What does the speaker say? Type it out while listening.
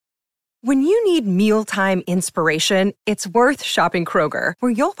When you need mealtime inspiration, it's worth shopping Kroger,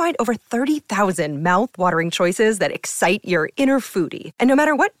 where you'll find over 30,000 mouth-watering choices that excite your inner foodie. And no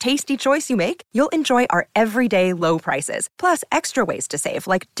matter what tasty choice you make, you'll enjoy our everyday low prices, plus extra ways to save,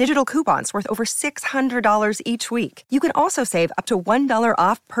 like digital coupons worth over $600 each week. You can also save up to $1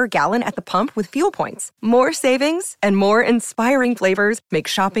 off per gallon at the pump with fuel points. More savings and more inspiring flavors make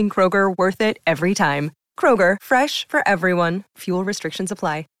shopping Kroger worth it every time. Kroger, fresh for everyone. Fuel restrictions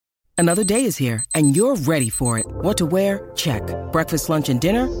apply. Another day is here, and you're ready for it. What to wear? Check. Breakfast, lunch, and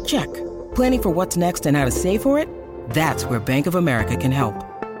dinner? Check. Planning for what's next and how to save for it? That's where Bank of America can help.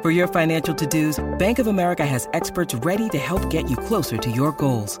 For your financial to-dos, Bank of America has experts ready to help get you closer to your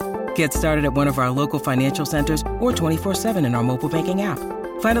goals. Get started at one of our local financial centers or 24/7 in our mobile banking app.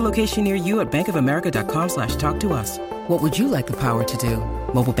 Find a location near you at bankofamerica.com/talktous. What would you like the power to do?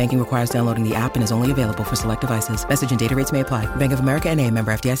 Mobile banking requires downloading the app and is only available for select devices. Message and data rates may apply. Bank of America N.A.,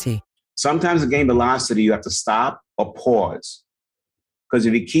 member FDIC. Sometimes to gain velocity, you have to stop or pause. Because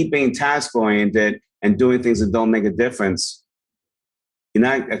if you keep being task-oriented and doing things that don't make a difference, you're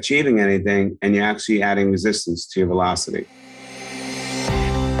not achieving anything and you're actually adding resistance to your velocity.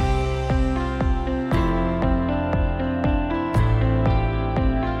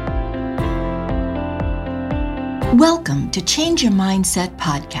 Welcome to Change Your Mindset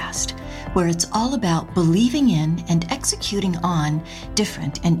podcast, where it's all about believing in and executing on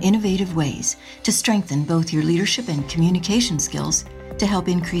different and innovative ways to strengthen both your leadership and communication skills to help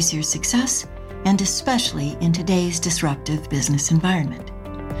increase your success, and especially in today's disruptive business environment.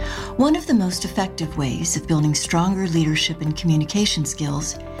 One of the most effective ways of building stronger leadership and communication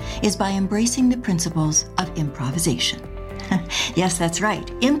skills is by embracing the principles of improvisation. Yes, that's right,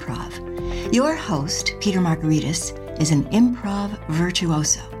 improv. Your host, Peter Margaritis, is an improv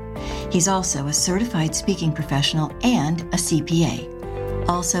virtuoso. He's also a certified speaking professional and a CPA,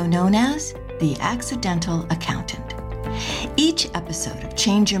 also known as the Accidental Accountant. Each episode of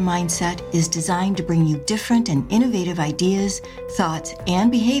Change Your Mindset is designed to bring you different and innovative ideas, thoughts,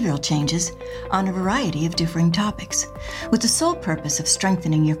 and behavioral changes on a variety of differing topics, with the sole purpose of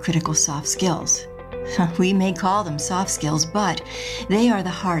strengthening your critical soft skills. We may call them soft skills, but they are the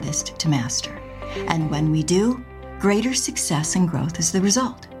hardest to master. And when we do, greater success and growth is the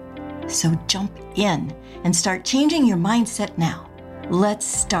result. So jump in and start changing your mindset now. Let's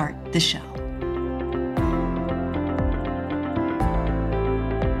start the show.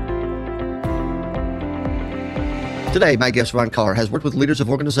 Today, my guest Ron Carr has worked with leaders of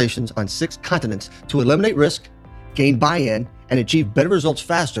organizations on 6 continents to eliminate risk, gain buy-in, and achieve better results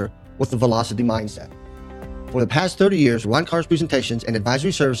faster with the velocity mindset. For the past 30 years, Ron Carr's presentations and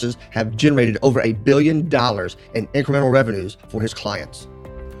advisory services have generated over $1 billion in incremental revenues for his clients.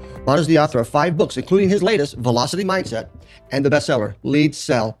 Ron is the author of 5 books, including his latest, Velocity Mindset, and the bestseller, Lead,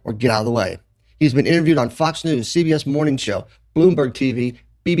 Sell, or Get Out of the Way. He's been interviewed on Fox News, CBS Morning Show, Bloomberg TV,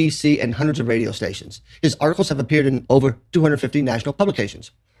 BBC, and hundreds of radio stations. His articles have appeared in over 250 national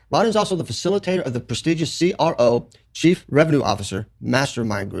publications. Ron is also the facilitator of the prestigious CRO, Chief Revenue Officer,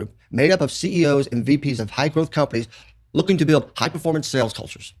 Mastermind Group, made up of CEOs and VPs of high-growth companies looking to build high-performance sales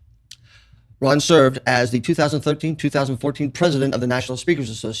cultures. Ron served as the 2013-2014 president of the National Speakers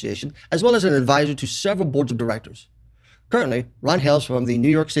Association, as well as an advisor to several boards of directors. Currently, Ron hails from the New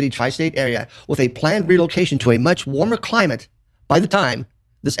York City tri-state area with a planned relocation to a much warmer climate by the time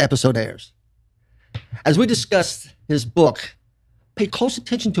this episode airs. As we discuss his book, pay close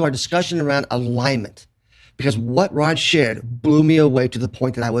attention to our discussion around alignment, because what Ron shared blew me away to the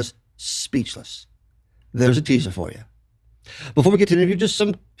point that I was speechless. There's a teaser for you. Before we get to the interview, just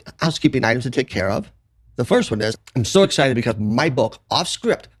some housekeeping items to take care of. The first one is, I'm so excited because my book, Off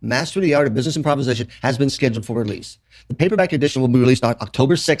Script, Mastering the Art of Business Improvisation, has been scheduled for release. The paperback edition will be released on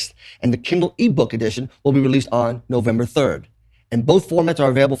October 6th, and the Kindle ebook edition will be released on November 3rd. And both formats are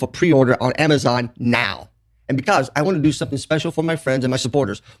available for pre-order on Amazon now. And because I want to do something special for my friends and my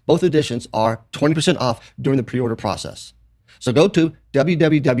supporters, both editions are 20% off during the pre-order process. So go to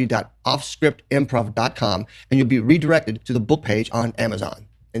www.offscriptimprov.com and you'll be redirected to the book page on Amazon.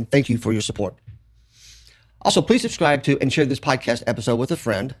 And thank you for your support. Also, please subscribe to and share this podcast episode with a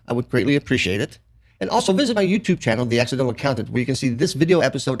friend. I would greatly appreciate it. And also visit my YouTube channel, The Accidental Accountant, where you can see this video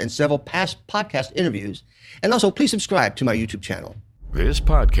episode and several past podcast interviews. And also, please subscribe to my YouTube channel. This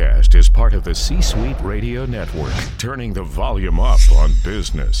podcast is part of the C-Suite Radio Network, turning the volume up on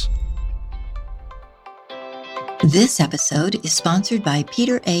business. This episode is sponsored by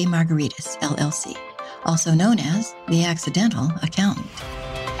Peter A. Margaritis, LLC, also known as the Accidental Accountant.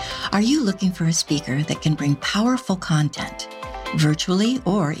 Are you looking for a speaker that can bring powerful content, virtually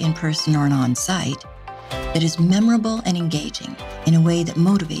or in person or on-site, that is memorable and engaging, in a way that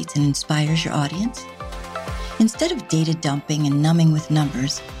motivates and inspires your audience? Instead of data dumping and numbing with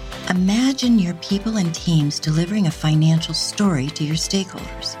numbers, imagine your people and teams delivering a financial story to your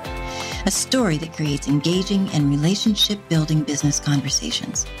stakeholders. A story that creates engaging and relationship-building business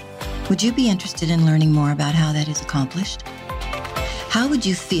conversations. Would you be interested in learning more about how that is accomplished? How would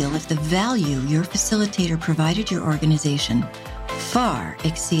you feel if the value your facilitator provided your organization far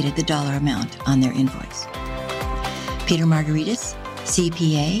exceeded the dollar amount on their invoice? Peter Margaritis,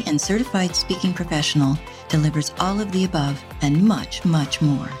 CPA and certified speaking professional, delivers all of the above and much, much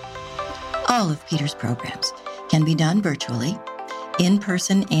more. All of Peter's programs can be done virtually, in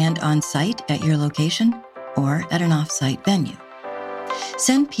person and on site at your location, or at an off-site venue.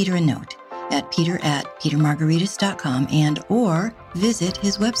 Send Peter a note at peter@petermargaritis.com and or visit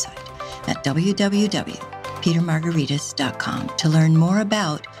his website at www.petermargaritis.com to learn more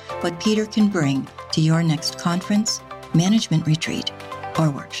about what Peter can bring to your next conference, management retreat, or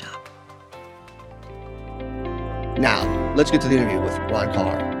workshop. Now, let's get to the interview with Ron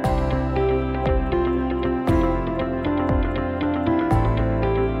Carr.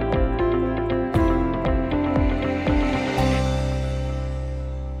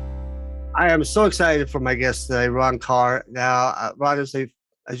 I am so excited for my guest today, Ron Carr. Now, Ron is,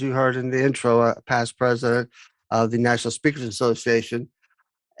 as you heard in the intro, a past president of the National Speakers Association.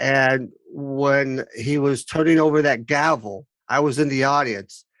 And when he was turning over that gavel, I was in the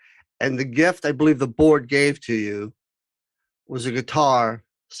audience. And the gift I believe the board gave to you was a guitar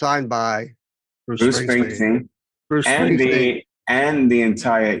signed by Bruce Springsteen. And the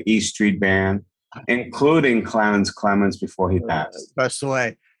entire E Street Band, including Clarence Clemons before he passed. Passed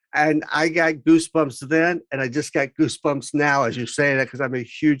away. And I got goosebumps then, and I just got goosebumps now as you're saying that, because I'm a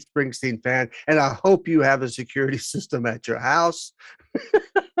huge Springsteen fan, and I hope you have a security system at your house.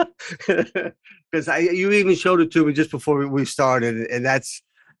 Because you even showed it to me just before we started, and that's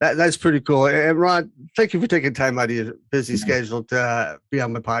pretty cool. And Ron, thank you for taking time out of your busy schedule to be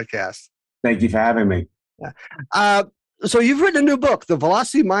on my podcast. Thank you for having me. So you've written a new book, The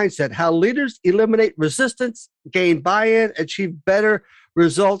Velocity Mindset: How Leaders Eliminate Resistance, Gain Buy-in, Achieve Better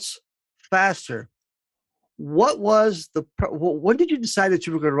Results Faster. When did you decide that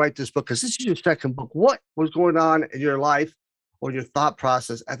you were going to write this book? Because this is your second book. What was going on in your life or your thought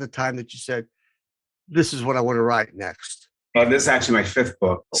process at the time that you said, this is what I want to write next? Well, this is actually my fifth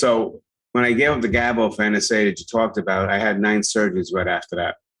book. So when I gave up the gavel for NSA that you talked about, I had 9 surgeries right after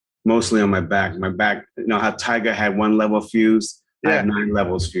that, mostly on my back. My back, you know how Tiger had 1 level fused? Yeah. I had 9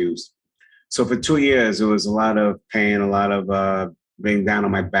 levels fused. So for 2 years, it was a lot of pain, a lot of being down on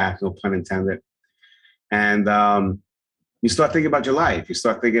my back, no pun intended. And you start thinking about your life. You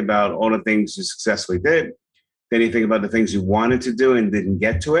start thinking about all the things you successfully did. Then you think about the things you wanted to do and didn't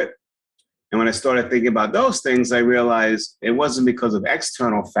get to it. And when I started thinking about those things, I realized it wasn't because of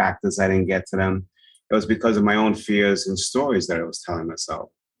external factors I didn't get to them. It was because of my own fears and stories that I was telling myself.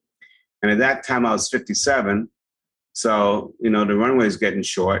 And at that time, I was 57. So, you know, the runway is getting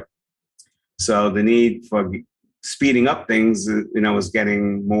short. So the need for speeding up things, you know, was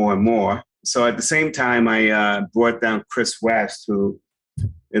getting more and more. So at the same time, I brought down Chris West, who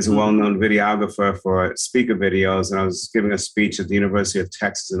is a well-known videographer for speaker videos. And I was giving a speech at the University of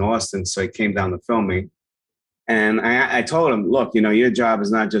Texas in Austin. So he came down to film me. And I told him, look, you know, your job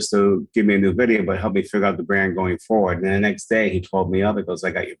is not just to give me a new video, but help me figure out the brand going forward. And the next day he told me he goes, I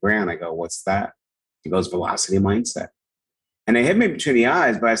got your brand. I go, what's that? He goes, Velocity Mindset. And it hit me between the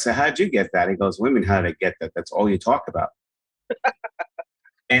eyes, but I said, how'd you get that? He goes, women, how did I get that? That's all you talk about.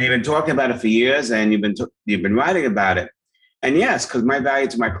 And you've been talking about it for years, and you've been writing about it. And yes, because my value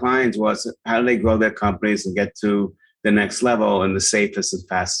to my clients was how do they grow their companies and get to the next level in the safest and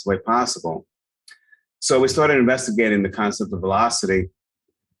fastest way possible. So we started investigating the concept of velocity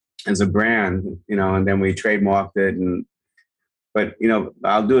as a brand, you know, and then we trademarked it. But, you know,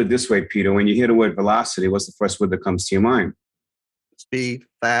 I'll do it this way, Peter. When you hear the word velocity, what's the first word that comes to your mind? Speed,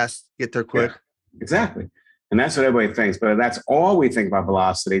 fast, get there quick. Yeah, exactly. And that's what everybody thinks. But if that's all we think about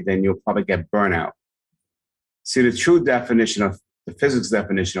velocity, then you'll probably get burnout. See, the true definition of the physics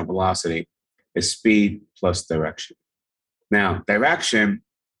definition of velocity is speed plus direction. Now, direction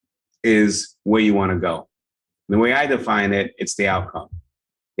is where you want to go. And the way I define it, it's the outcome.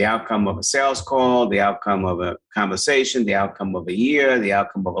 The outcome of a sales call, the outcome of a conversation, the outcome of a year, the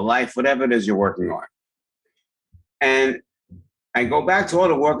outcome of a life, whatever it is you're working on. And I go back to all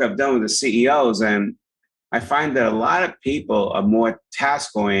the work I've done with the CEOs, and I find that a lot of people are more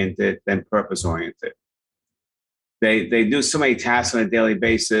task-oriented than purpose-oriented. They do so many tasks on a daily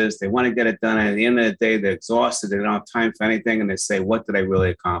basis. They want to get it done. And at the end of the day, they're exhausted. They don't have time for anything. And they say, what did I really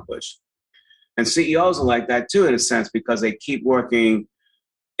accomplish? And CEOs are like that too, in a sense, because they keep working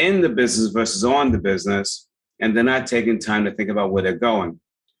in the business versus on the business, and they're not taking time to think about where they're going.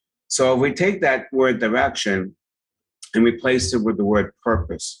 So if we take that word direction and replace it with the word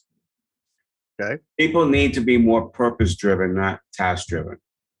purpose, Okay. people need to be more purpose-driven, not task-driven.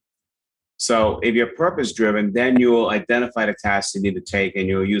 So if you're purpose-driven, then you will identify the tasks you need to take, and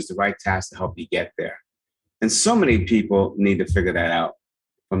you'll use the right tasks to help you get there. And so many people need to figure that out,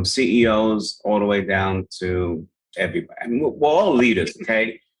 from CEOs all the way down to everybody. I mean, we're all leaders,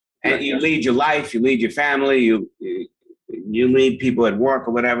 okay? And you lead your life, you lead your family, you lead people at work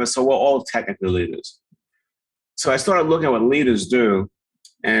or whatever. So we're all technically leaders. So I started looking at what leaders do,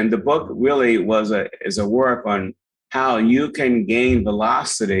 and the book really is a work on how you can gain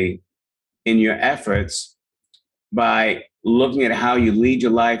velocity in your efforts by looking at how you lead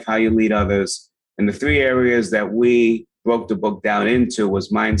your life, how you lead others. And the three areas that we broke the book down into was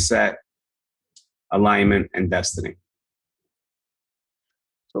mindset, alignment, and destiny.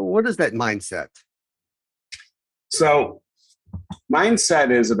 So what is that mindset? So mindset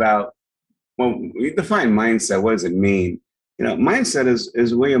is about, well, we define mindset. What does it mean? Mindset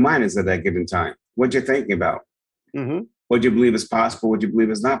is where your mind is at that given time. What you're thinking about. Mm-hmm. What you believe is possible, what you believe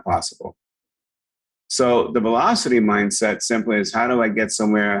is not possible. So the velocity mindset simply is, how do I get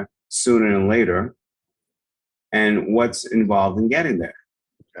somewhere sooner than later? And what's involved in getting there?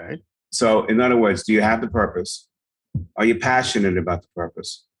 Okay. So in other words, do you have the purpose? Are you passionate about the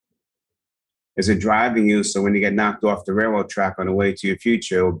purpose? Is it driving you so when you get knocked off the railroad track on the way to your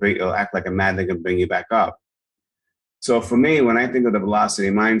future, it'll act like a magnet and bring you back up? So for me, when I think of the velocity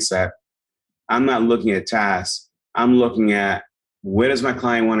mindset, I'm not looking at tasks. I'm looking at, where does my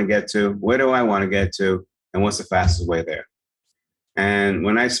client want to get to? Where do I want to get to? And what's the fastest way there? And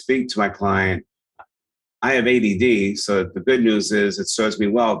when I speak to my client, I have ADD. So the good news is it serves me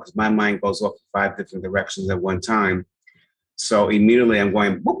well, because my mind goes off in 5 different directions at one time. So immediately I'm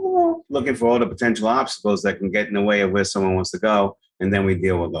going, looking for all the potential obstacles that can get in the way of where someone wants to go. And then we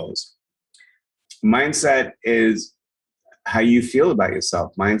deal with those. Mindset is how you feel about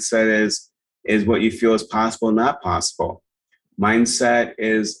yourself. Mindset is what you feel is possible or not possible. Mindset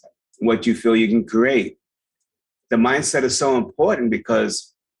is what you feel you can create. The mindset is so important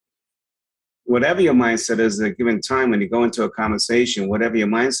because whatever your mindset is at a given time, when you go into a conversation, whatever your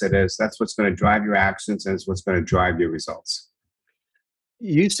mindset is, that's what's going to drive your actions, and it's what's going to drive your results.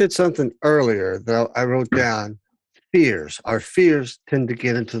 You said something earlier that I wrote down, fears. Our fears tend to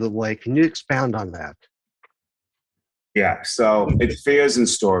get into the way. Can you expound on that? Yeah, so it's fears and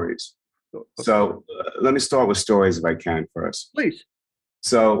stories. So let me start with stories if I can first. Please.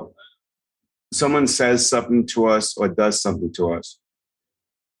 So someone says something to us or does something to us.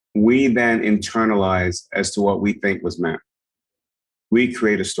 We then internalize as to what we think was meant. We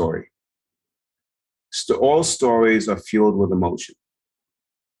create a story. All stories are fueled with emotion.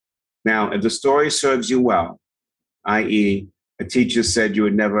 Now, if the story serves you well, i.e., a teacher said you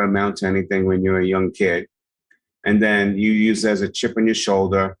would never amount to anything when you're a young kid, and then you use it as a chip on your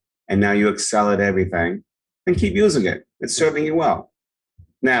shoulder, and now you excel at everything, then keep using it. It's serving you well.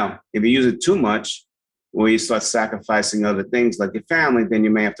 Now, if you use it too much, or you start sacrificing other things like your family, then you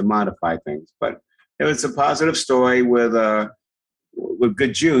may have to modify things. But if it's a positive story with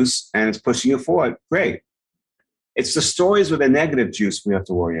good juice and it's pushing you forward, great. It's the stories with a negative juice we have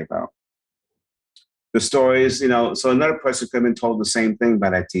to worry about. The stories, so another person could have been told the same thing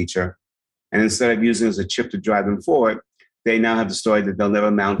by that teacher, and instead of using it as a chip to drive them forward, they now have the story that they'll never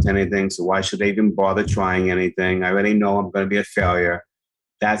amount to anything, so why should they even bother trying anything? I already know I'm going to be a failure.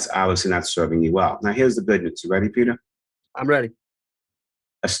 That's obviously not serving you well. Now, here's the good news. You ready, Peter? I'm ready.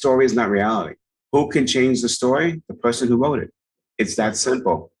 A story is not reality. Who can change the story? The person who wrote it. It's that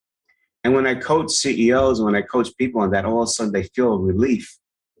simple. And when I coach CEOs, when I coach people on that, all of a sudden they feel relief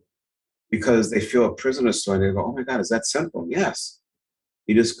because they feel a prisoner story. They go, oh my God, is that simple? Yes.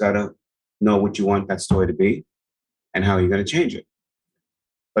 You just got to know what you want that story to be and how you're going to change it.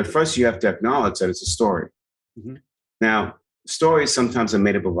 But first, you have to acknowledge that it's a story. Mm-hmm. Now, stories sometimes are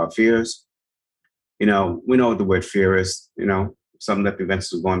made up of our fears. We know what the word fear is, something that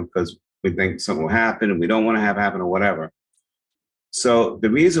prevents us going because we think something will happen and we don't want to have happen or whatever. So the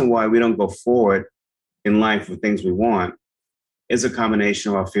reason why we don't go forward in life with things we want is a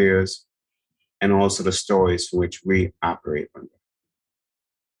combination of our fears and also the stories from which we operate under.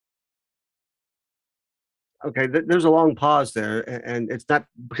 Okay, there's a long pause there, and it's not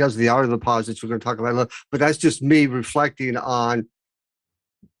because of the art of the pause that we're going to talk about, but that's just me reflecting on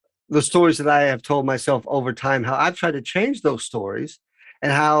the stories that I have told myself over time, how I've tried to change those stories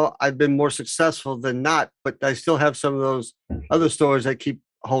and how I've been more successful than not, but I still have some of those other stories that keep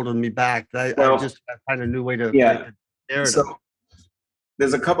holding me back. I just find a new way to yeah. make the narrative. So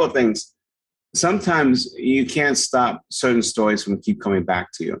there's a couple of things. Sometimes you can't stop certain stories from keep coming back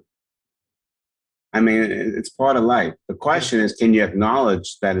to you. I mean, it's part of life. The question is, can you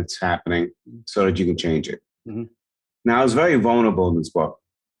acknowledge that it's happening so that you can change it? Mm-hmm. Now, I was very vulnerable in this book.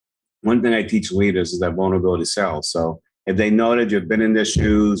 One thing I teach leaders is that vulnerability sells. So if they know that you've been in their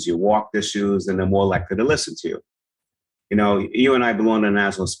shoes, you walk their shoes, then they're more likely to listen to you. You know, you and I belong to the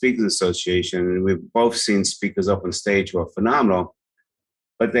National Speakers Association, and we've both seen speakers up on stage who are phenomenal,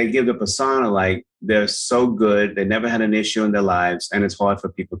 but they give the persona like they're so good, they never had an issue in their lives, and it's hard for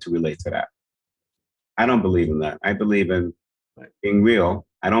people to relate to that. I don't believe in that. I believe in being real.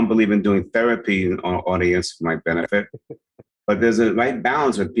 I don't believe in doing therapy on audience for my benefit, but there's a right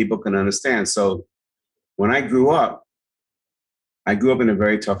balance where people can understand. So when I grew up in a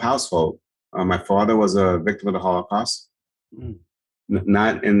very tough household. My father was a victim of the Holocaust,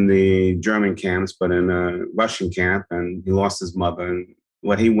 not in the German camps, but in a Russian camp, and he lost his mother. And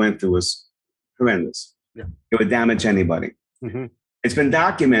what he went through was horrendous. Yeah. It would damage anybody. Mm-hmm. It's been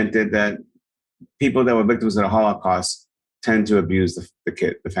documented that people that were victims of the Holocaust tend to abuse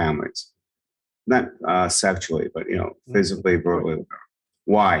the families, not sexually, but physically, verbally.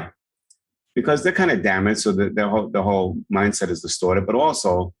 Why? Because they're kind of damaged, so the whole mindset is distorted. But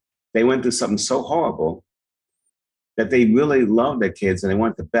also, they went through something so horrible that they really love their kids and they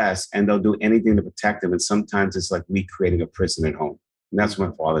want the best, and they'll do anything to protect them. And sometimes it's like recreating a prison at home, and that's what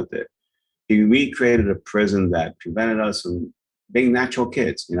my father did. He recreated a prison that prevented us from being natural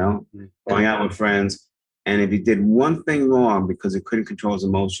kids, going out with friends. And if he did one thing wrong because he couldn't control his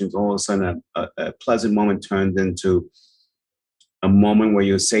emotions, all of a sudden a pleasant moment turned into a moment where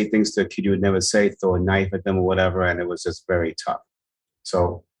you would say things to a kid you would never say, throw a knife at them or whatever, and it was just very tough.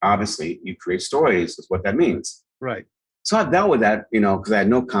 So obviously you create stories, is what that means. Right. So I dealt with that, because I had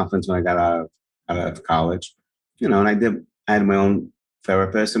no confidence when I got out of college, and I had my own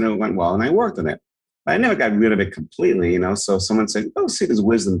therapist and it went well and I worked on it. But I never got rid of it completely, So someone said, go see this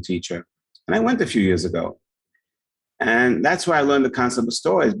wisdom teacher. And I went a few years ago. And that's where I learned the concept of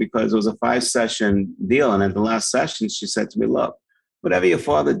stories, because it was a 5-session deal. And at the last session, she said to me, look, whatever your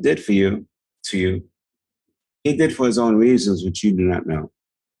father did to you, he did for his own reasons, which you do not know.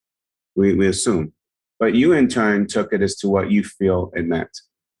 We assume. But you, in turn, took it as to what you feel it meant.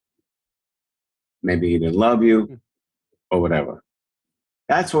 Maybe he didn't love you or whatever.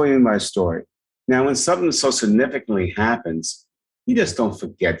 That's what we mean by a story. Now, when something so significantly happens, you just don't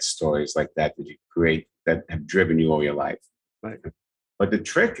forget stories like that you create that have driven you all your life. Right. But the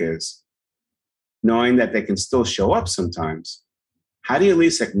trick is knowing that they can still show up sometimes. How do you at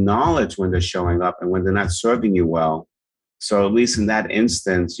least acknowledge when they're showing up and when they're not serving you well? So at least in that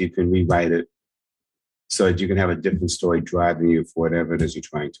instance, you can rewrite it so that you can have a different story driving you for whatever it is you're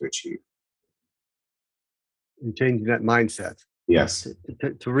trying to achieve. And changing that mindset. Yes.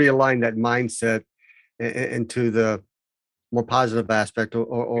 To realign that mindset into the more positive aspect,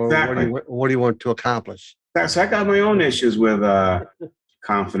 or exactly. what do you want to accomplish? So I got my own issues with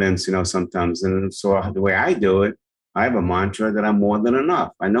confidence, sometimes. And so the way I do it, I have a mantra that I'm more than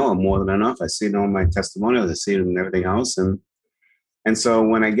enough. I know I'm more than enough. I see it on my testimonials. I see it in everything else. And so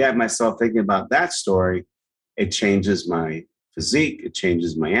when I get myself thinking about that story, it changes my physique. It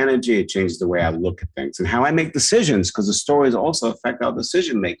changes my energy. It changes the way I look at things and how I make decisions, because the stories also affect our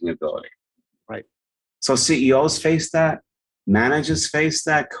decision-making ability. Right. So CEOs face that. Managers face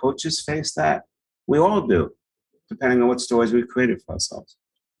that. Coaches face that. We all do, depending on what stories we've created for ourselves.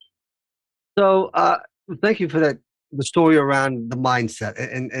 So thank you for that. The story around the mindset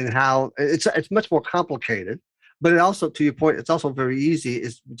and how it's much more complicated, but it also, to your point, it's also very easy.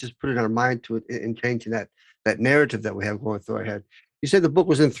 Is just putting our mind to it and changing that narrative that we have going through our head. You said the book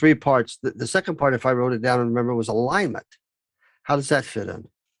was in 3 parts. The second part, if I wrote it down and remember, was alignment. How does that fit in?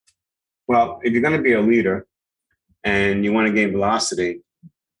 Well, if you're going to be a leader and you want to gain velocity,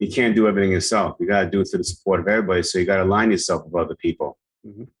 you can't do everything yourself. You got to do it through the support of everybody. So you got to align yourself with other people.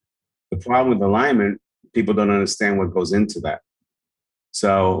 Mm-hmm. The problem with alignment, people don't understand what goes into that.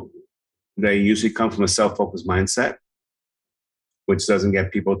 So they usually come from a self-focused mindset, which doesn't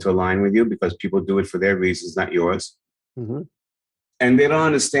get people to align with you because people do it for their reasons, not yours. Mm-hmm. And they don't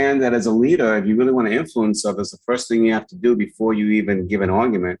understand that as a leader, if you really want to influence others, the first thing you have to do before you even give an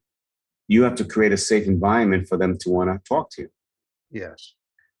argument, you have to create a safe environment for them to want to talk to you. Yes.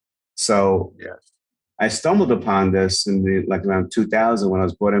 So yes. I stumbled upon this in around 2000 when I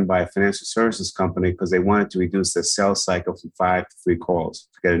was brought in by a financial services company because they wanted to reduce their sales cycle from 5 to 3 calls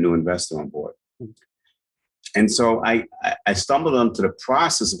to get a new investor on board. Mm-hmm. And so I stumbled onto the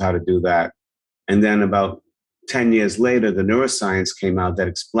process of how to do that. And then about 10 years later, the neuroscience came out that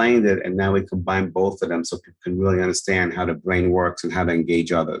explained it, and now we combine both of them so people can really understand how the brain works and how to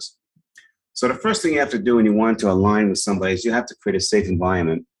engage others. So the first thing you have to do when you want to align with somebody is you have to create a safe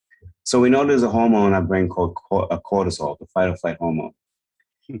environment. So we know there's a hormone in our brain called cortisol, the fight or flight hormone.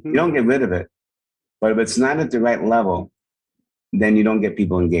 You don't get rid of it, but if it's not at the right level, then you don't get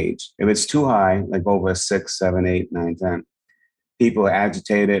people engaged. If it's too high, like over 6, 7, 8, 9, 10, people are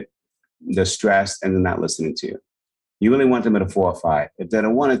agitated, they're stressed, and they're not listening to you. You really want them at a 4 or 5. If they're at a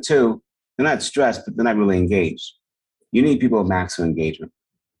 1 or 2, they're not stressed, but they're not really engaged. You need people with maximum engagement.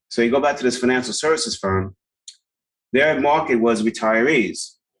 So you go back to this financial services firm, their market was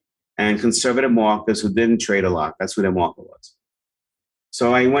retirees and conservative marketers who didn't trade a lot. That's who their market was.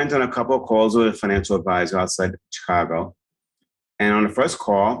 So I went on a couple of calls with a financial advisor outside Chicago. And on the first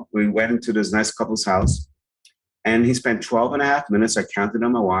call, we went into this nice couple's house, and he spent 12 and a half minutes, I counted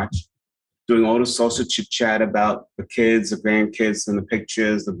on my watch, doing all the social chit-chat about the kids, the grandkids, and the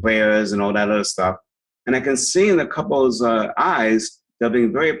pictures, the bears, and all that other stuff. And I can see in the couple's eyes, they're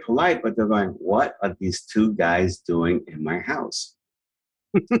being very polite, but they're going, what are these two guys doing in my house?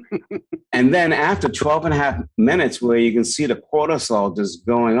 And then after 12 and a half minutes, where you can see the cortisol just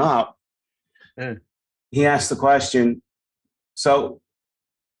going up, he asked the question, so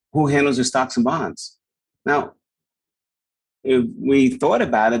who handles your stocks and bonds? Now, if we thought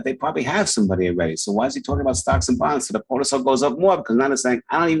about it, they probably have somebody already. So why is he talking about stocks and bonds? So the cortisol goes up more, because now they're saying,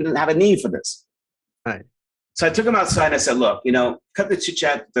 I don't even have a need for this. Right. So I took him outside and I said, look, cut the chit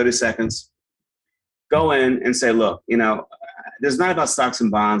chat 30 seconds, go in and say, look, this is not about stocks and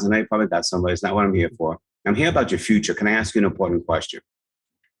bonds. And I probably got somebody. It's not what I'm here for. I'm here about your future. Can I ask you an important question?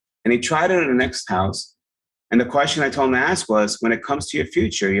 And he tried it in the next house. And the question I told him to ask was, when it comes to your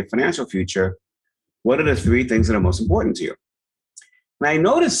future, your financial future, what are the 3 things that are most important to you? And I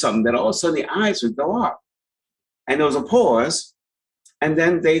noticed something, that all of a sudden the eyes would go up. And there was a pause. And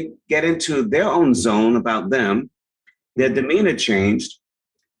then they get into their own zone about them. Their demeanor changed.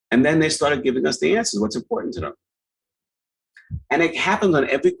 And then they started giving us the answers, what's important to them. And it happened on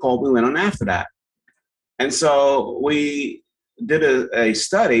every call we went on after that. And so we did a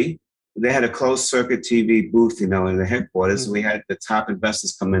study. They had a closed circuit TV booth, in the headquarters. We had the top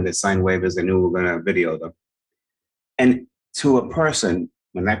investors come in, they signed waivers, they knew we were going to video them. And to a person,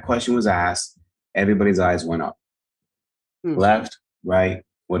 when that question was asked, everybody's eyes went up. Left, right,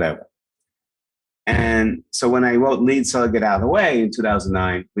 whatever. And so when I wrote Lead Seller, Get Out of the Way in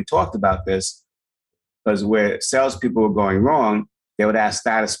 2009, we talked about this, because where salespeople were going wrong, they would ask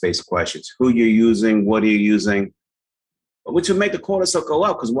status-based questions. Who you're using, what are you using? Which would make the cortisol go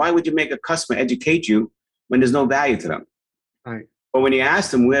up, because why would you make a customer educate you when there's no value to them? Right. But when you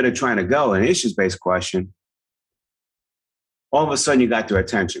ask them where they're trying to go, an issues-based question, all of a sudden you got their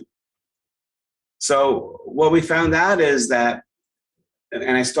attention. So what we found out is that,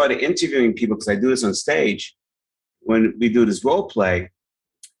 and I started interviewing people because I do this on stage, when we do this role play,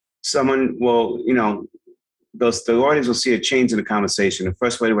 someone will, the audience will see a change in the conversation. The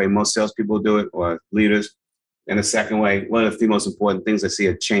first way, the way most salespeople do it, or leaders. And the second way, one of the most important things I see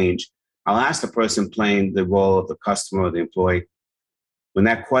a change. I'll ask the person playing the role of the customer or the employee, when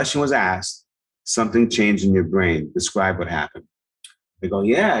that question was asked, something changed in your brain. Describe what happened. They go,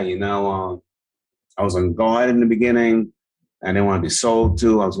 yeah, I was on guard in the beginning. I didn't want to be sold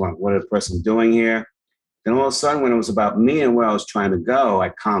to. I was like, what is the person doing here? Then all of a sudden, when it was about me and where I was trying to go, I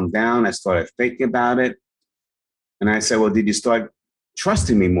calmed down. I started thinking about it. And I said, well, did you start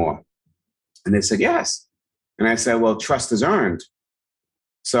trusting me more? And they said, yes. And I said, well, trust is earned.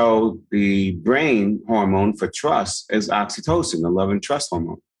 So the brain hormone for trust is oxytocin, the love and trust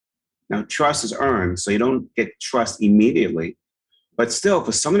hormone. Now, trust is earned, so you don't get trust immediately. But still,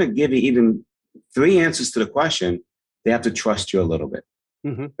 for someone to give you even 3 answers to the question, they have to trust you a little bit.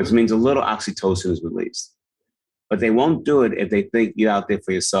 Which means a little oxytocin is released. But they won't do it if they think you're out there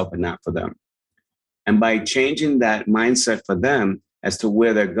for yourself and not for them. And by changing that mindset for them as to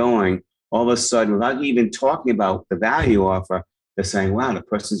where they're going, all of a sudden, without even talking about the value offer, they're saying, wow, the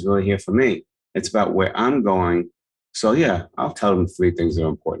person's really here for me. It's about where I'm going. So yeah, I'll tell them 3 things that are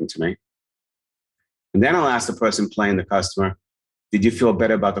important to me. And then I'll ask the person playing the customer, did you feel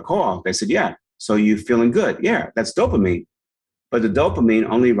better about the call? They said, yeah. So you feeling good? Yeah, that's dopamine. But the dopamine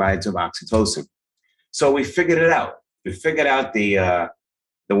only rides with oxytocin. So we figured it out. We figured out the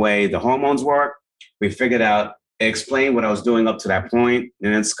way the hormones work. We figured out, explained what I was doing up to that point.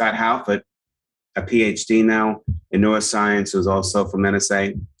 And then Scott Halford, a PhD now in neuroscience, who's also from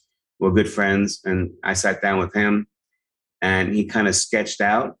NSA, we're good friends. And I sat down with him and he kind of sketched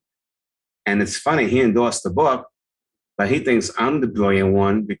out. And it's funny, he endorsed the book, but he thinks I'm the brilliant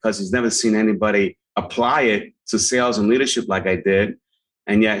one because he's never seen anybody apply it to sales and leadership like I did.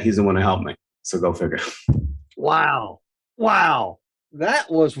 And yet he's the one to help me. So go figure. Wow.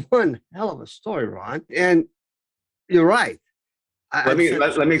 That was one hell of a story, Ron. And you're right. Let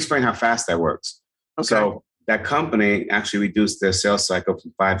me explain how fast that works. Okay. So that company actually reduced their sales cycle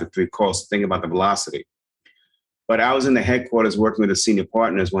from 5 to 3 calls. Think about the velocity. But I was in the headquarters working with the senior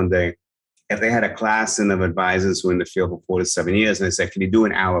partners one day, and they had a class in of advisors who were in the field for 4 to 7 years. And they said, can you do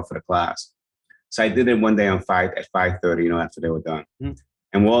an hour for the class? So I did it one day at 5:30, after they were done. Mm-hmm.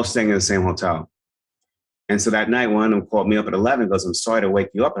 And we're all staying in the same hotel. And so that night, one of them called me up at 11, goes, I'm sorry to wake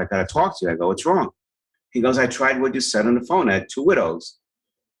you up, but I got to talk to you. I go, what's wrong? He goes, I tried what you said on the phone. I had 2 widows.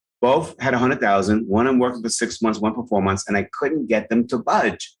 Both had 100,000. One I'm working for 6 months, one for 4 months, and I couldn't get them to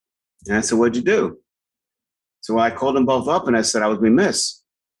budge. And I said, what'd you do? So I called them both up and I said, I was remiss.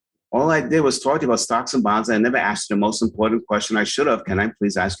 All I did was talk to you about stocks and bonds. I never asked you the most important question I should have. Can I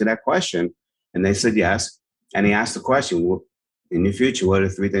please ask you that question? And they said yes. And he asked the question, well, in the future, what are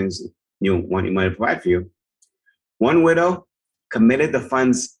the 3 things you want your money to provide for you? One widow committed the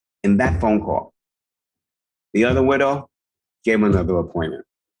funds in that phone call. The other widow gave him another appointment.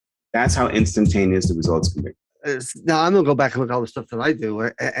 That's how instantaneous the results can be. Now I'm going to go back and look at all the stuff that I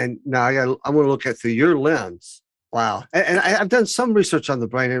do. And now I'm going to look at through your lens. Wow. And I've done some research on the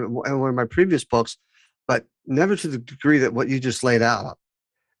brain in one of my previous books, but never to the degree that what you just laid out.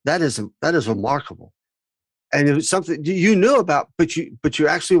 That is remarkable. And it was something you knew about, but you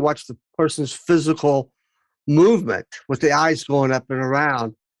actually watched the person's physical movement with the eyes going up and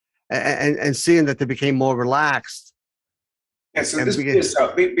around and seeing that they became more relaxed. Yeah, so just be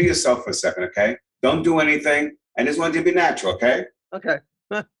yourself for a second, okay? Don't do anything. I just want you to be natural, okay? Okay.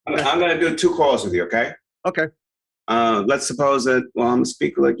 I'm going to do 2 calls with you, okay? Okay. Let's suppose that, I'm a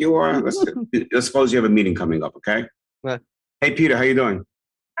speaker like you are. Let's suppose you have a meeting coming up, okay? Hey, Peter, how you doing?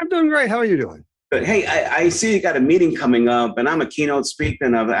 I'm doing great. How are you doing? Good. Hey, I see you got a meeting coming up, and I'm a keynote speaker,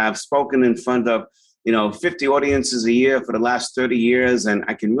 and I've spoken in front of 50 audiences a year for the last 30 years, and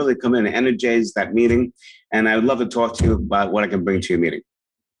I can really come in and energize that meeting. And I would love to talk to you about what I can bring to your meeting.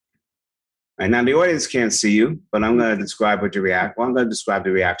 Right, now, the audience can't see you, but I'm going to describe what you react. Well, I'm going to describe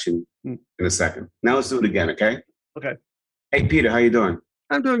the reaction in a second. Now let's do it again, okay? Okay. Hey, Peter, how you doing?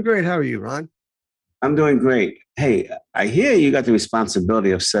 I'm doing great. How are you, Ron? I'm doing great. Hey, I hear you got the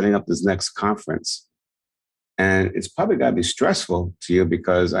responsibility of setting up this next conference. And it's probably got to be stressful to you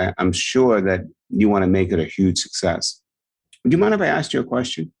because I'm sure that you want to make it a huge success. Would you mind if I asked you a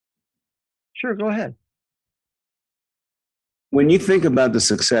question? Sure, go ahead. When you think about the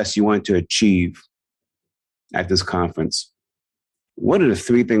success you want to achieve at this conference, what are the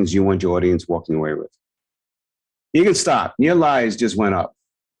 3 things you want your audience walking away with? You can stop. Your lies just went up.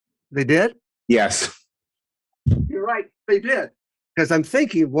 They did? Yes. You're right. They did. Because I'm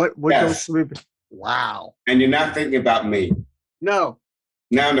thinking, what goes through? Wow. And you're not thinking about me. No.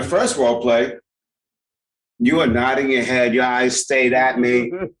 Now, in the first role play, you are nodding your head. Your eyes stayed at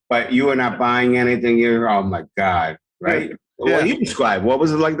me, but you are not buying anything. You're, oh my God, right? Yeah. Well, you describe. What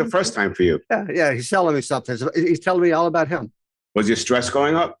was it like the first time for you? Yeah. He's telling me something. He's telling me all about him. Was your stress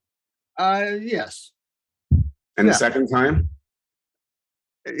going up? Yes. And the second time?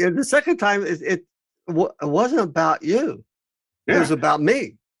 The second time, it wasn't about you. Yeah. It was about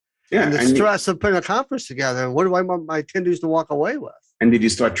me. Yeah. And the stress of putting a conference together. And what do I want my attendees to walk away with? And did you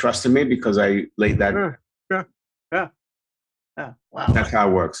start trusting me because I laid that? Yeah. Wow. That's how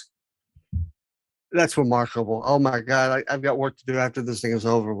it works. That's remarkable. Oh my God. I've got work to do after this thing is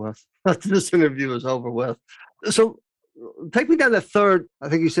over with. After this interview is over with. So take me down the third, I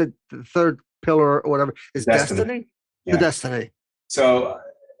think you said the third pillar or whatever, is destiny? Yeah. The destiny. So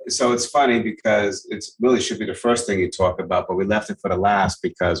it's funny because it really should be the first thing you talk about, but we left it for the last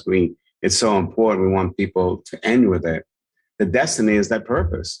because it's so important. We want people to end with it. The destiny is that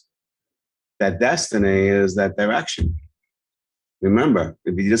purpose. That destiny is that direction. Remember,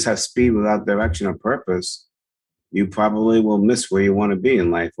 if you just have speed without direction or purpose, you probably will miss where you want to be in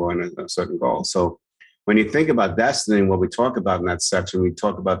life or in a certain goal. So when you think about destiny, what we talk about in that section, we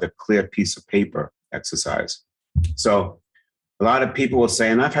talk about the clear piece of paper exercise. So a lot of people will say,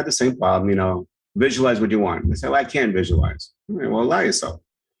 and I've had the same problem, visualize what you want. They say, well, I can't visualize. Well, allow yourself.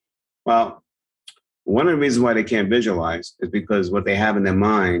 Well, one of the reasons why they can't visualize is because what they have in their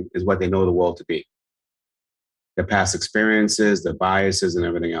mind is what they know the world to be. Their past experiences, their biases, and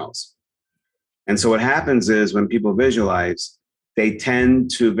everything else. And so what happens is when people visualize, they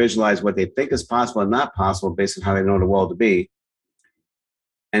tend to visualize what they think is possible and not possible based on how they know the world to be.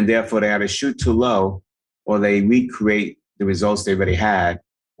 And therefore, they either shoot too low or they recreate the results they already had,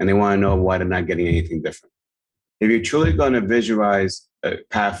 and they want to know why they're not getting anything different. If you're truly going to visualize a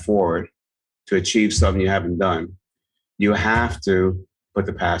path forward, to achieve something you haven't done, you have to put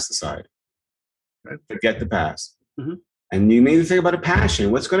the past aside. Right. Forget the past. Mm-hmm. And you need to think about a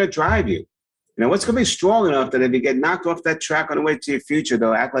passion. What's going to drive you? What's going to be strong enough that if you get knocked off that track on the way to your future,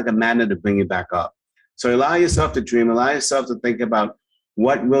 they'll act like a magnet to bring you back up. So allow yourself to dream, allow yourself to think about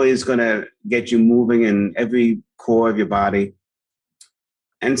what really is going to get you moving in every core of your body.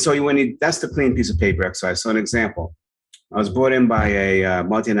 And so that's the clean piece of paper exercise. So an example, I was brought in by a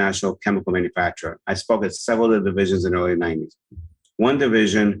multinational chemical manufacturer. I spoke at several of the divisions in the early 90s. One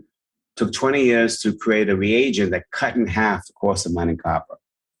division took 20 years to create a reagent that cut in half the cost of mining copper.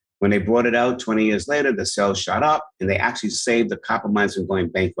 When they brought it out 20 years later, the sales shot up, and they actually saved the copper mines from going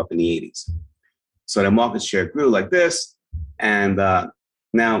bankrupt in the 80s. So their market share grew like this, and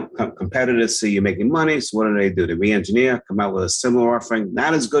now competitors see you're making money, so what do? They re-engineer, come out with a similar offering,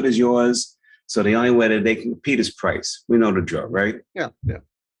 not as good as yours, so the only way that they can compete is price. We know the drill, right? Yeah.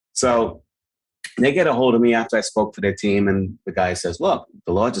 So they get a hold of me after I spoke for their team, and the guy says, look,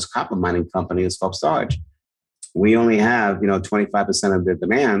 the largest copper mining company is Phelps-Dodge. We only have, 25% of the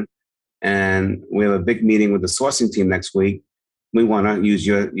demand, and we have a big meeting with the sourcing team next week. We want to use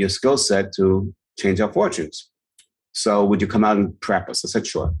your skill set to change our fortunes. So would you come out and prep us? I said,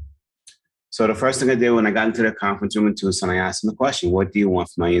 sure. So the first thing I did when I got into the conference room in Tucson, I asked them the question, what do you want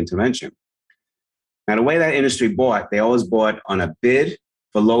for my intervention? Now, the way that industry bought, they always bought on a bid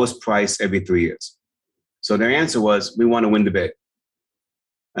for lowest price every 3 years. So their answer was, we want to win the bid.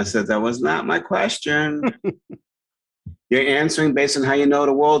 I said, that was not my question. You're answering based on how you know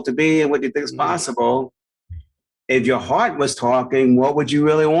the world to be and what you think is possible. If your heart was talking, what would you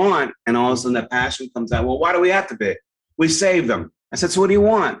really want? And all of a sudden the passion comes out. Well, why do we have to bid? We save them. I said, so what do you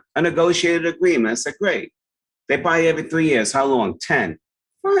want? A negotiated agreement. I said, great. They buy you every 3 years. How long? 10.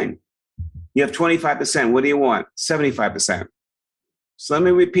 Fine. You have 25%. What do you want? 75%. So let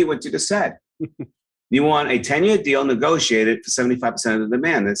me repeat what you just said. You want a 10-year deal negotiated for 75% of the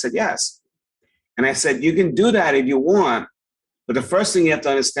demand? They said, yes. And I said, you can do that if you want, but the first thing you have to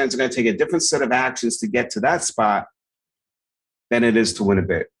understand is it's going to take a different set of actions to get to that spot than it is to win a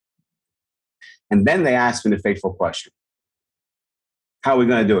bid. And then they asked me the fateful question. How are we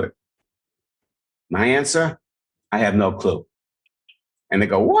going to do it? My answer, I have no clue. And they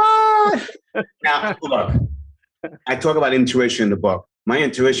go, what? Now, look, I talk about intuition in the book. My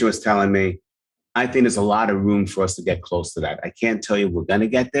intuition was telling me, I think there's a lot of room for us to get close to that. I can't tell you we're going to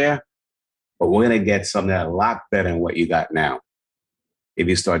get there, but we're going to get something that's a lot better than what you got now if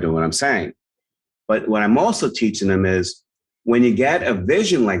you start doing what I'm saying. But what I'm also teaching them is when you get a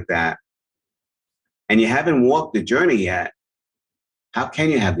vision like that and you haven't walked the journey yet, how can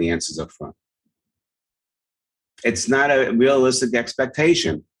you have the answers up front? It's not a realistic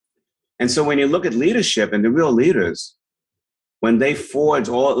expectation. And so when you look at leadership and the real leaders, when they forge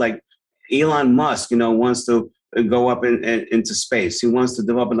all, like Elon Musk, wants to go up into space. He wants to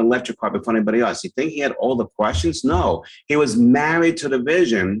develop an electric car before anybody else. You think he had all the questions? No. He was married to the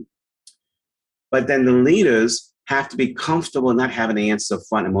vision, but then the leaders have to be comfortable not having the answers up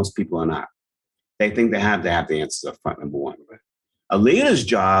front, and most people are not. They think they have to have the answers up front, number one. A leader's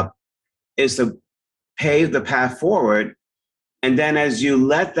job is to pave the path forward, and then as you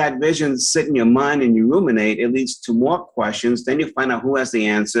let that vision sit in your mind and you ruminate, it leads to more questions. Then you find out who has the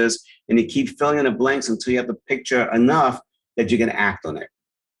answers, and you keep filling in the blanks until you have the picture enough that you can act on it.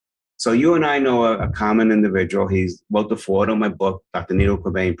 So you and I know a common individual. He's wrote the foreword on my book, Dr. Nido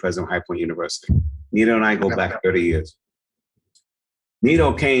Qubein, president of High Point University. Nido and I go back 30 years.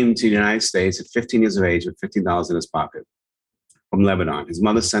 Nido came to the United States at 15 years of age with $15 in his pocket from Lebanon. His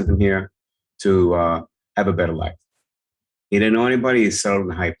mother sent him here to have a better life. He didn't know anybody. He settled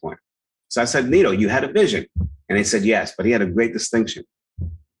in High Point. So I said, Nido, you had a vision. And he said, yes, but he had a great distinction.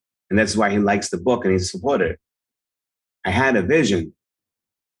 And that's why he likes the book and he's supported it. I had a vision,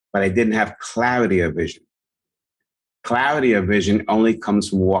 but I didn't have clarity of vision. Clarity of vision only comes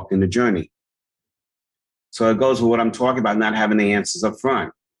from walking the journey. So it goes with what I'm talking about, not having the answers up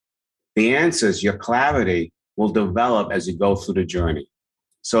front. The answers, your clarity, will develop as you go through the journey.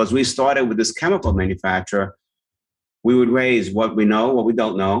 So as we started with this chemical manufacturer, we would raise what we know, what we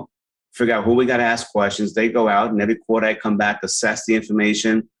don't know, figure out who we got to ask questions. They go out, and every quarter I come back, assess the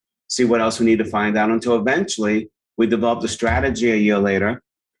information, see what else we need to find out, until eventually we developed a strategy a year later.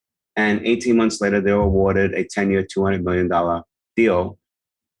 And 18 months later, they were awarded a 10-year, $200 million deal.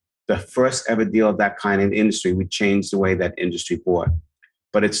 The first ever deal of that kind in the industry. We changed the way that industry bought.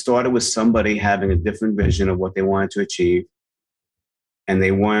 But it started with somebody having a different vision of what they wanted to achieve, and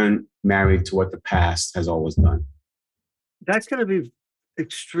they weren't married to what the past has always done. That's going to be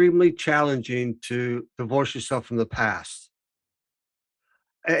extremely challenging to divorce yourself from the past.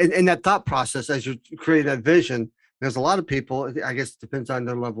 in that thought process, as you create that vision, there's a lot of people, I guess it depends on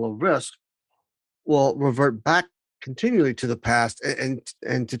their level of risk, will revert back continually to the past and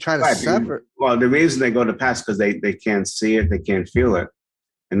to try to sever. Well, the reason they go to the past because they can't see it, they can't feel it.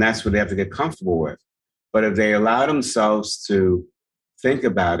 And that's what they have to get comfortable with. But if they allow themselves to think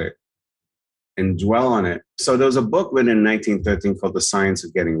about it and dwell on it. So there was a book written in 1913 called The Science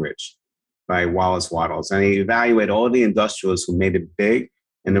of Getting Rich by Wallace Wattles. And he evaluated all the industrialists who made it big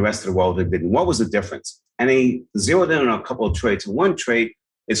and the rest of the world that didn't. What was the difference? And he zeroed in on a couple of traits. One trait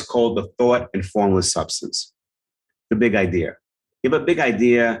is called the thought and formless substance, the big idea. You have a big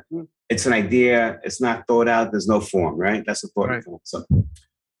idea. It's an idea. It's not thought out. There's no form, right? That's the thought and form.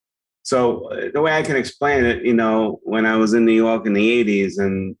 So the way I can explain it, when I was in New York in the 80s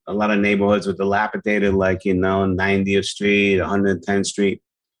and a lot of neighborhoods were dilapidated, like, 90th Street, 110th Street,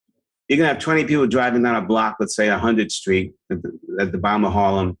 you can have 20 people driving down a block, let's say 100th Street at the bottom of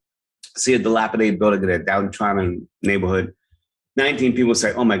Harlem, see a dilapidated building in a downtrodden neighborhood. 19 people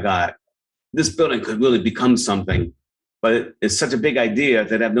say, oh my God, this building could really become something. But it's such a big idea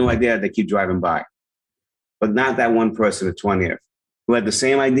that they have no idea they keep driving by. But not that one person at 20th who had the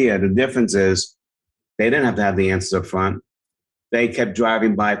same idea. The difference is they didn't have to have the answers up front. They kept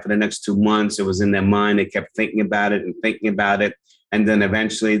driving by for the next 2 months. It was in their mind. They kept thinking about it and thinking about it. And then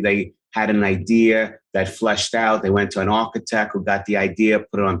eventually they had an idea that fleshed out. They went to an architect who got the idea,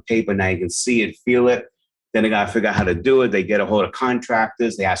 put it on paper. Now you can see it, feel it. Then they got to figure out how to do it. They get a hold of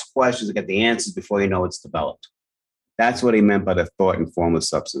contractors. They ask questions. They get the answers before you know it's developed. That's what he meant by the thought and formless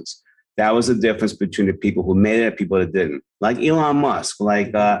substance. That was the difference between the people who made it and people that didn't. Like Elon Musk,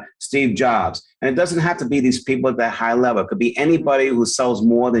 like Steve Jobs. And it doesn't have to be these people at that high level. It could be anybody who sells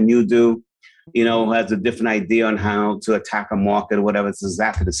more than you do, who has a different idea on how to attack a market or whatever. It's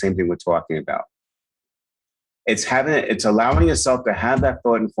exactly the same thing we're talking about. It's allowing yourself to have that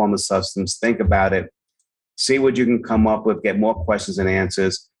thought and formless substance, think about it, see what you can come up with, get more questions and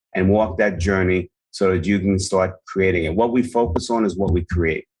answers, and walk that journey so that you can start creating it. What we focus on is what we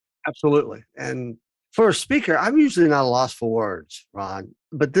create. Absolutely. And for a speaker, I'm usually not a loss for words, Ron.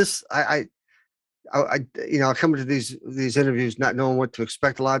 But this, I come into these interviews not knowing what to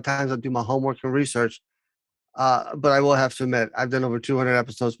expect. A lot of times I do my homework and research. But I will have to admit, I've done over 200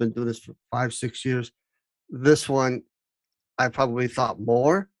 episodes, been doing this for 5-6 years. This one, I probably thought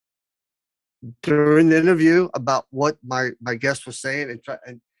more during the interview about what my guest was saying,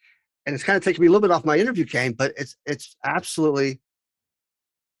 and it's kind of taking me a little bit off my interview game, but it's absolutely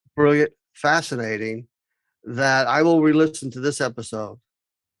brilliant, fascinating, that I will re-listen to this episode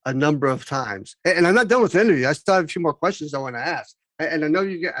a number of times. And I'm not done with the interview. I still have a few more questions I want to ask. And I know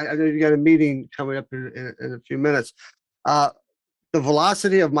you got a meeting coming up in a few minutes. The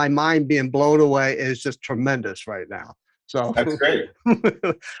velocity of my mind being blown away is just tremendous right now. So that's great.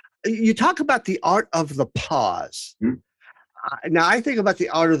 You talk about the art of the pause. Mm-hmm. Now I think about the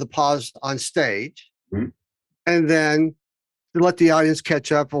art of the pause on stage, mm-hmm. and then to let the audience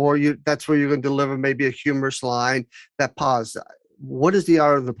catch up, or that's where you're going to deliver maybe a humorous line, that pause. What is the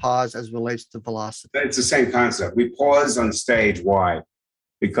art of the pause as it relates to velocity? It's the same concept. We pause on stage. Why?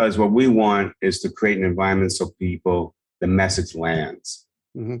 Because what we want is to create an environment so the message lands.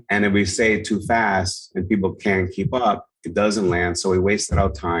 Mm-hmm. And if we say it too fast and people can't keep up, it doesn't land. So we wasted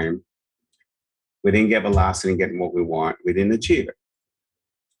our time. We didn't get velocity and get what we want. We didn't achieve it.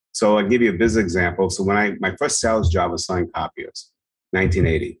 So I'll give you a business example. So when my first sales job was selling copiers,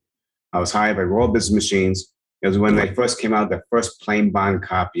 1980. I was hired by Royal Business Machines. It was when they first came out, the first plain bond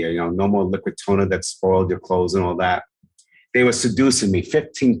copier, no more liquid toner that spoiled your clothes and all that. They were seducing me,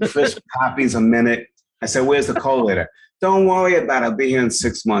 15 crisp copies a minute. I said, where's the collator? Don't worry about it. I'll be here in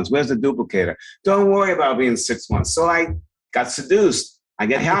 6 months. Where's the duplicator? Don't worry about it. I'll be in 6 months. So I got seduced. I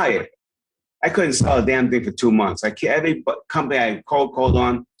get hired. I couldn't sell a damn thing for 2 months. Every company I called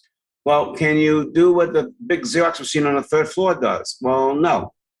on, well, can you do what the big Xerox machine on the 3rd floor does? Well,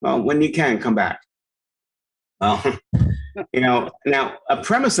 no. Well, when you can, come back. Well, now a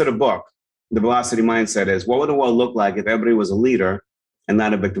premise of the book, The Velocity Mindset, is what would the world look like if everybody was a leader and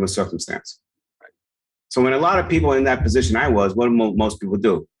not a victim of circumstance? So when a lot of people in that position I was, what do most people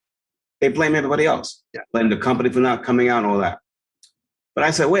do? They blame everybody else. Yeah. Blame the company for not coming out and all that. But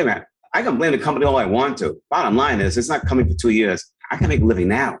I said, wait a minute, I can blame the company all I want to. Bottom line is, it's not coming for 2 years. I can make a living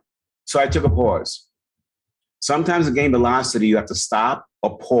now. So I took a pause. Sometimes to gain velocity, you have to stop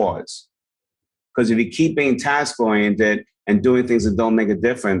or pause. Because if you keep being task-oriented and doing things that don't make a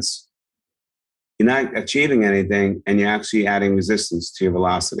difference, you're not achieving anything, and you're actually adding resistance to your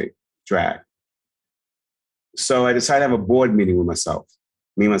velocity, drag. So I decided to have a board meeting with myself.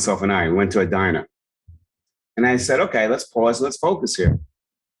 Me, myself, and I. We went to a diner. And I said, okay, let's pause. Let's focus here.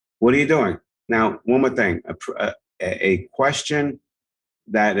 What are you doing? Now, one more thing, a question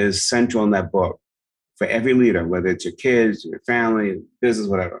that is central in that book for every leader, whether it's your kids, your family, business,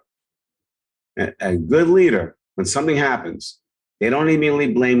 whatever. A good leader, when something happens, they don't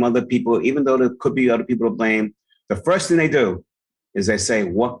immediately blame other people, even though there could be other people to blame. The first thing they do is they say,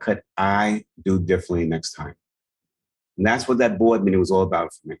 what could I do differently next time? And that's what that board meeting was all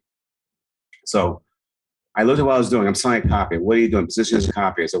about for me. So I looked at what I was doing. I'm selling a copy. What are you doing? Position as a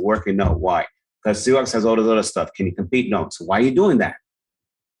copy. Is it working? No. Why? Because Xerox has all this other stuff. Can you compete? No. So why are you doing that?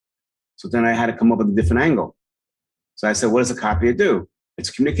 So then I had to come up with a different angle. So I said, what does a copier do? It's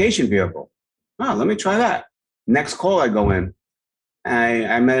a communication vehicle. Oh, let me try that. Next call I go in,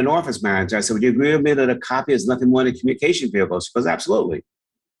 I met an office manager. I said, would you agree with me that a copy is nothing more than a communication vehicle? She goes, absolutely.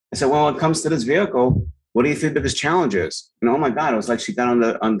 I said, well, when it comes to this vehicle, what do you think the biggest challenge is? And oh my God, it was like she got on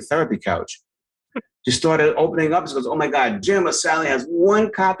the therapy couch. She started opening up. She goes, oh my God, Jim or Sally has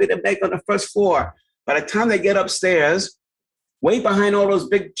one copy to make on the first floor. By the time they get upstairs, wait behind all those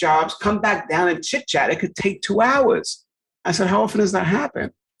big jobs, come back down and chit chat. It could take 2 hours. I said, how often does that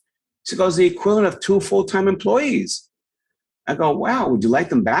happen? She goes, the equivalent of 2 full-time employees. I go, wow, would you like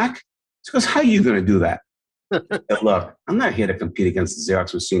them back? She goes, how are you going to do that? Said, look, I'm not here to compete against the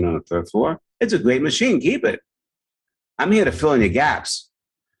Xerox machine on the 3rd floor. It's a great machine. Keep it. I'm here to fill in your gaps.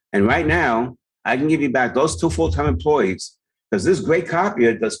 And right now, I can give you back those 2 full-time employees because this great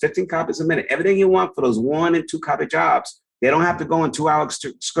copier does 15 copies a minute. Everything you want for those 1 and 2 copy jobs. They don't have to go on 2-hour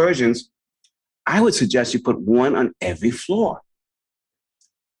excursions. I would suggest you put 1 on every floor.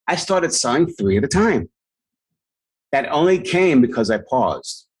 I started selling 3 at a time. That only came because I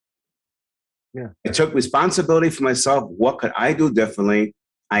paused. Yeah. I took responsibility for myself. What could I do differently?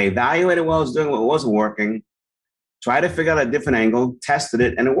 I evaluated what I was doing, what wasn't working, tried to figure out a different angle, tested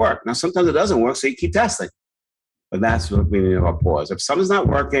it, and it worked. Now, sometimes it doesn't work, so you keep testing. But that's what we mean about pause. If something's not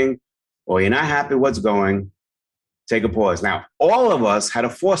working or you're not happy with what's going, take a pause. Now, all of us had a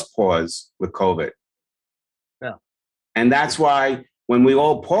forced pause with COVID. Yeah. And that's why when we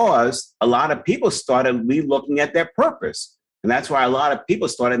all paused, a lot of people started re-looking at their purpose. And that's why a lot of people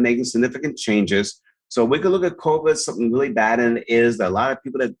started making significant changes. So we could look at COVID as something really bad, and it is. There are a lot of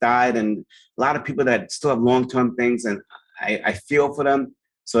people that died and a lot of people that still have long-term things, and I feel for them.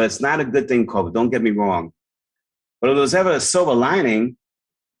 So it's not a good thing, COVID. Don't get me wrong. But if there was ever a silver lining,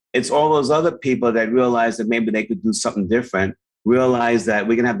 it's all those other people that realized that maybe they could do something different, realize that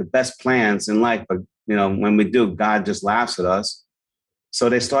we can have the best plans in life, but when we do, God just laughs at us. So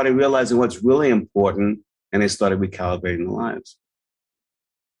they started realizing what's really important, and they started recalibrating their lives.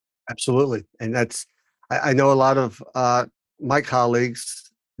 Absolutely. And I know a lot of my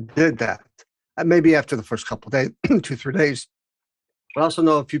colleagues did that. Maybe after the first couple of days, 2-3 days. I also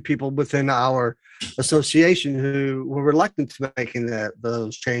know a few people within our association who were reluctant to making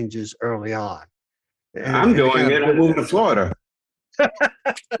those changes early on. I'm doing it. I'm moving to Florida.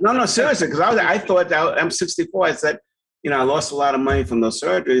 No, seriously, because I thought that I'm 64. I said, I lost a lot of money from those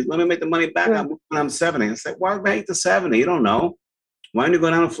surgeries. Let me make the money back when I'm 70. I said, why wait to 70? You don't know. Why don't you go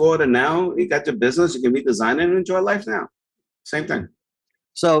down to Florida now? You got your business. You can redesign it and enjoy life now. Same thing.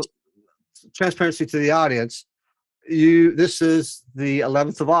 So, transparency to the audience. This is the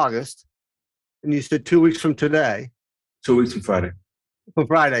 11th of August, and you said 2 weeks from today. 2 weeks from Friday. From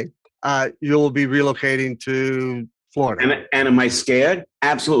Friday, you'll be relocating to Florida. And am I scared?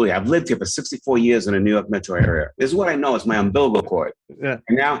 Absolutely. I've lived here for 64 years in the New York metro area. This is what I know. It's my umbilical cord. Yeah.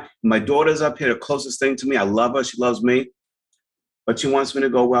 And now my daughter's up here, the closest thing to me. I love her. She loves me. But she wants me to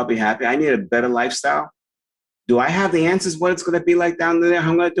go where I'll be happy. I need a better lifestyle. Do I have the answers what it's going to be like down there? How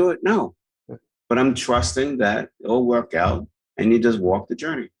I'm going to do it? No. But I'm trusting that it'll work out, and you just walk the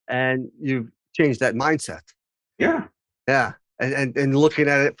journey. And you've changed that mindset. Yeah. Yeah. And looking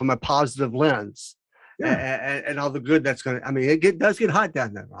at it from a positive lens. Yeah. And all the good that's going to, it does get hot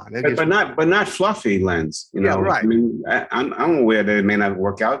down there, Ron. But not fluffy lens, Yeah, right. I'm aware that it may not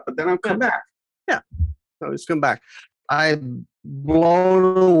work out, but then I'll come back. Yeah. So it's come back. I'm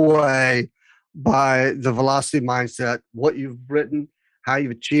blown away by the velocity mindset, what you've written, how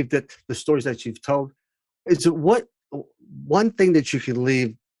you've achieved it, the stories that you've told. Is it one thing that you can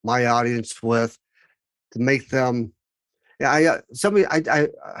leave my audience with to make them? Yeah, I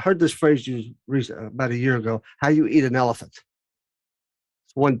heard this phrase used about a year ago. How you eat an elephant?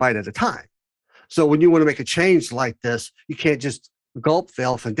 It's one bite at a time. So when you want to make a change like this, you can't just gulp the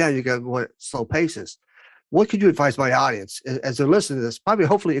elephant down. You got to go at slow paces. What could you advise my audience as they're listening to this? Probably,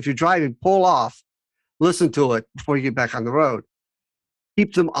 hopefully, if you're driving, pull off, listen to it before you get back on the road.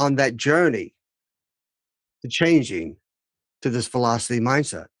 Keep them on that journey to changing to this velocity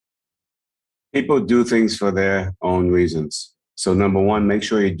mindset. People do things for their own reasons. So number one, make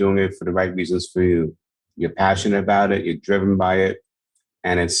sure you're doing it for the right reasons for you. You're passionate about it, you're driven by it,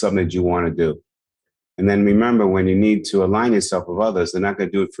 and it's something that you want to do. And then remember, when you need to align yourself with others, they're not going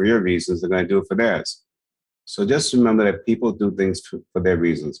to do it for your reasons, they're going to do it for theirs. So just remember that people do things for their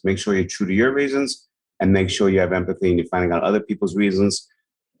reasons. Make sure you're true to your reasons, and make sure you have empathy and you're finding out other people's reasons,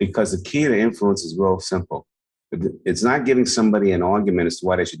 because the key to influence is real simple. It's not giving somebody an argument as to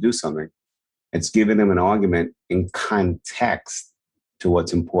why they should do something. It's giving them an argument in context to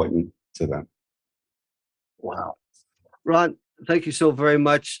what's important to them. Wow. Ron, thank you so very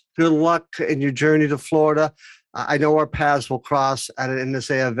much. Good luck in your journey to Florida. I know our paths will cross at an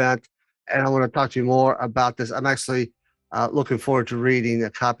NSA event, and I want to talk to you more about this. I'm actually looking forward to reading a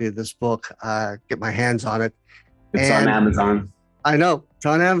copy of this book, get my hands on it. It's on Amazon. I know. It's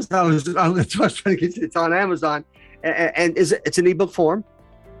on Amazon. That's what I was trying to get you. It's on Amazon. And it's an ebook form?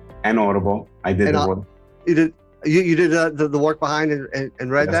 And Audible. I did the work. You did the work behind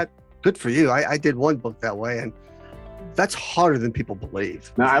and read that? Good for you. I did one book that way, and that's harder than people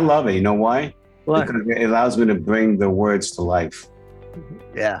believe. No, I love it. You know why? Why? Because it allows me to bring the words to life.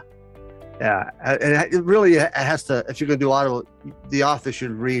 Yeah. Yeah. And it really has to, if you're going to do Audible, the author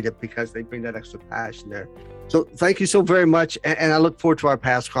should read it because they bring that extra passion there. So thank you so very much. And I look forward to our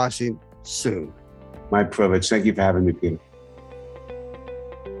paths crossing soon. My privilege. Thank you for having me, Peter.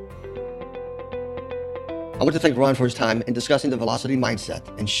 I want to thank Ron for his time in discussing the velocity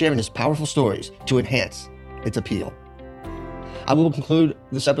mindset and sharing his powerful stories to enhance its appeal. I will conclude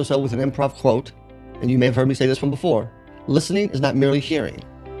this episode with an improv quote, and you may have heard me say this one before. Listening is not merely hearing.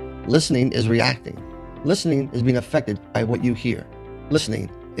 Listening is reacting. Listening is being affected by what you hear.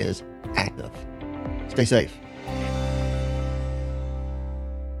 Listening is active. Stay safe.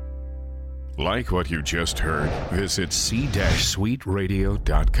 Like what you just heard? Visit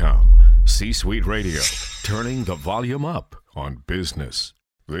c-suiteradio.com. C-Suite Radio, turning the volume up on business.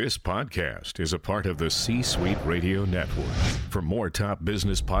 This podcast is a part of the C-Suite Radio Network. For more top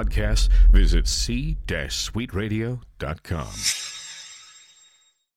business podcasts, visit c-suiteradio.com.